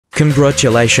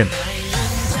Congratulations!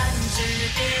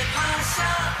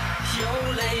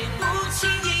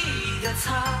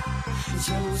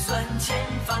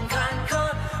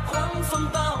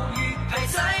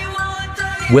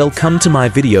 Welcome to my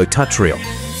video tutorial.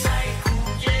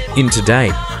 In today,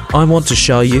 I want to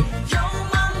show you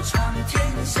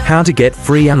how to get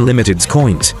free unlimited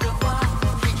coins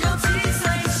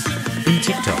in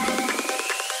TikTok.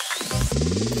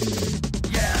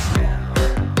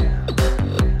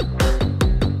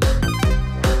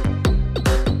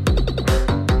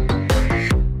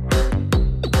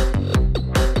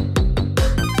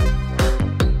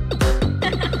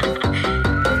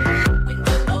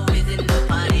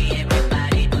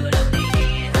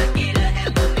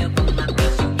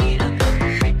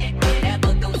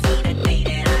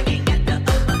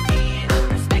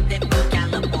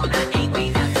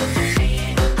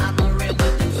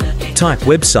 Type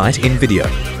website in video.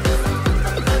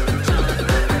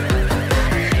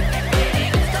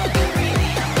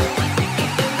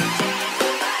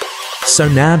 So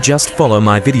now just follow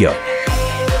my video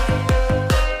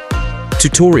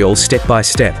tutorial step by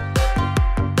step.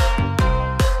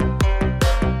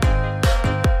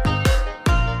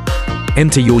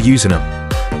 Enter your username.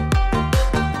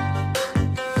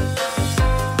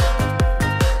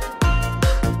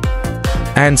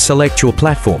 And select your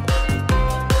platform.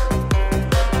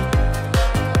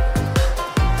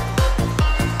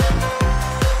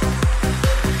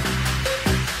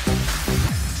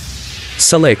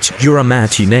 Select your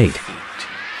amount you need.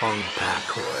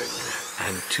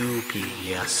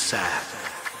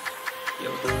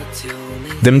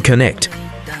 Then connect.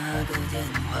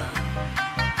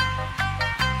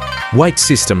 Wait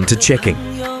system to checking.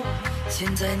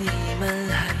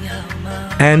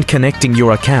 And connecting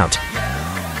your account.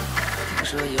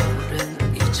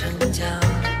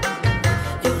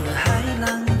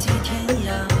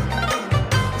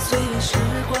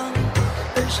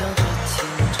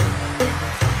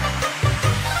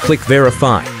 Click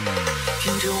verify.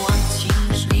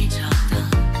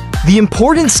 The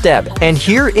important step, and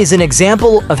here is an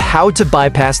example of how to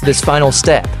bypass this final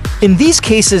step. In these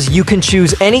cases, you can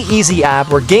choose any easy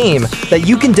app or game that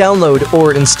you can download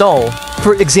or install.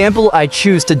 For example, I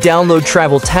choose to download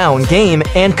Travel Town game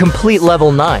and complete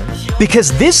level 9.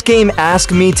 Because this game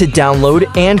asked me to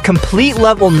download and complete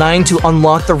level 9 to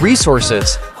unlock the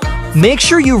resources. Make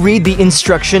sure you read the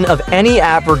instruction of any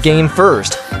app or game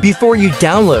first, before you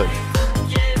download.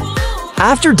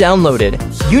 After downloaded,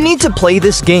 you need to play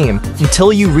this game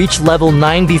until you reach level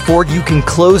 9 before you can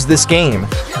close this game.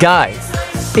 Guys,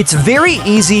 it's very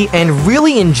easy and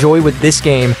really enjoy with this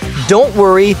game. Don't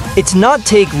worry, it's not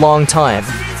take long time.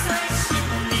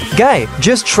 Guy,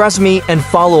 just trust me and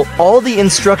follow all the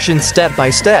instructions step by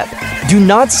step. Do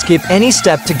not skip any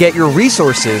step to get your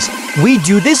resources. We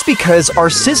do this because our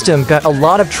system got a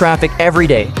lot of traffic every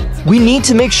day. We need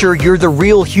to make sure you're the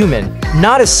real human,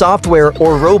 not a software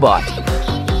or robot.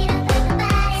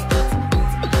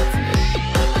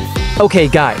 Okay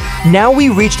guys, now we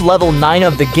reached level 9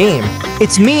 of the game.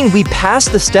 It's mean we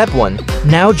passed the step 1.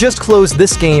 Now just close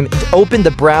this game and open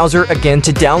the browser again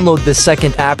to download the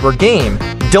second app or game.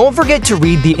 Don't forget to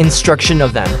read the instruction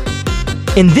of them.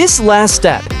 In this last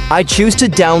step, I choose to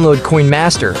download Coin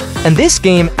Master, and this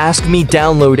game asked me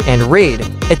download and raid,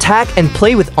 attack and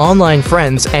play with online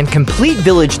friends and complete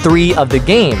Village 3 of the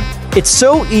game. It's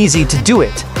so easy to do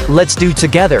it. Let's do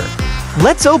together.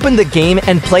 Let's open the game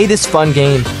and play this fun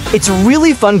game. It's a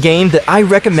really fun game that I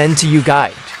recommend to you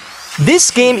guys.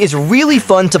 This game is really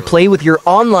fun to play with your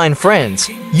online friends.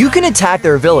 You can attack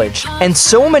their village, and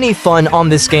so many fun on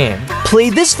this game. Play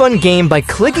this fun game by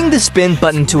clicking the spin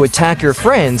button to attack your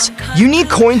friends. You need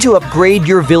coin to upgrade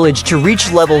your village to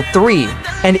reach level 3,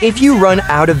 and if you run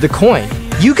out of the coin,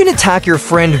 you can attack your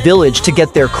friend village to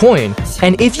get their coin,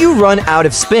 and if you run out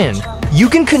of spin, you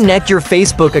can connect your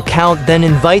Facebook account then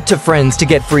invite to friends to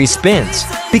get free spins.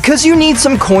 Because you need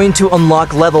some coin to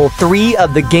unlock level 3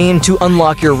 of the game to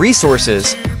unlock your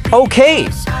resources. Okay,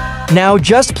 now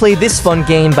just play this fun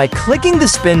game by clicking the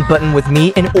spin button with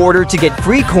me in order to get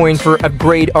free coin for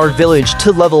upgrade our village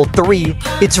to level 3.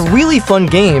 It's a really fun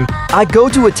game. I go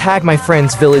to attack my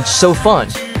friend's village, so fun.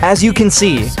 As you can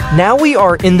see, now we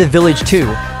are in the village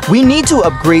 2. We need to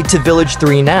upgrade to village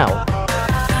 3 now.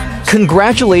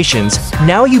 Congratulations,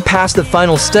 now you passed the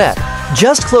final step.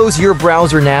 Just close your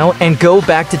browser now and go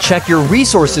back to check your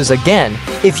resources again.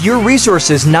 If your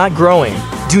resources not growing,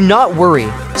 do not worry.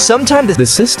 Sometimes the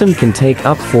system can take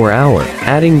up 4 hours,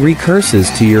 adding recurses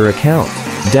to your account.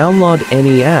 Download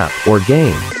any app or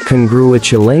game.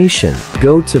 Congratulations,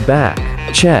 go to back,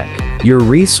 check your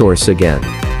resource again.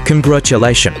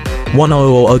 Congratulations,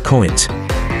 100 coins.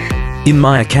 In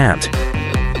my account,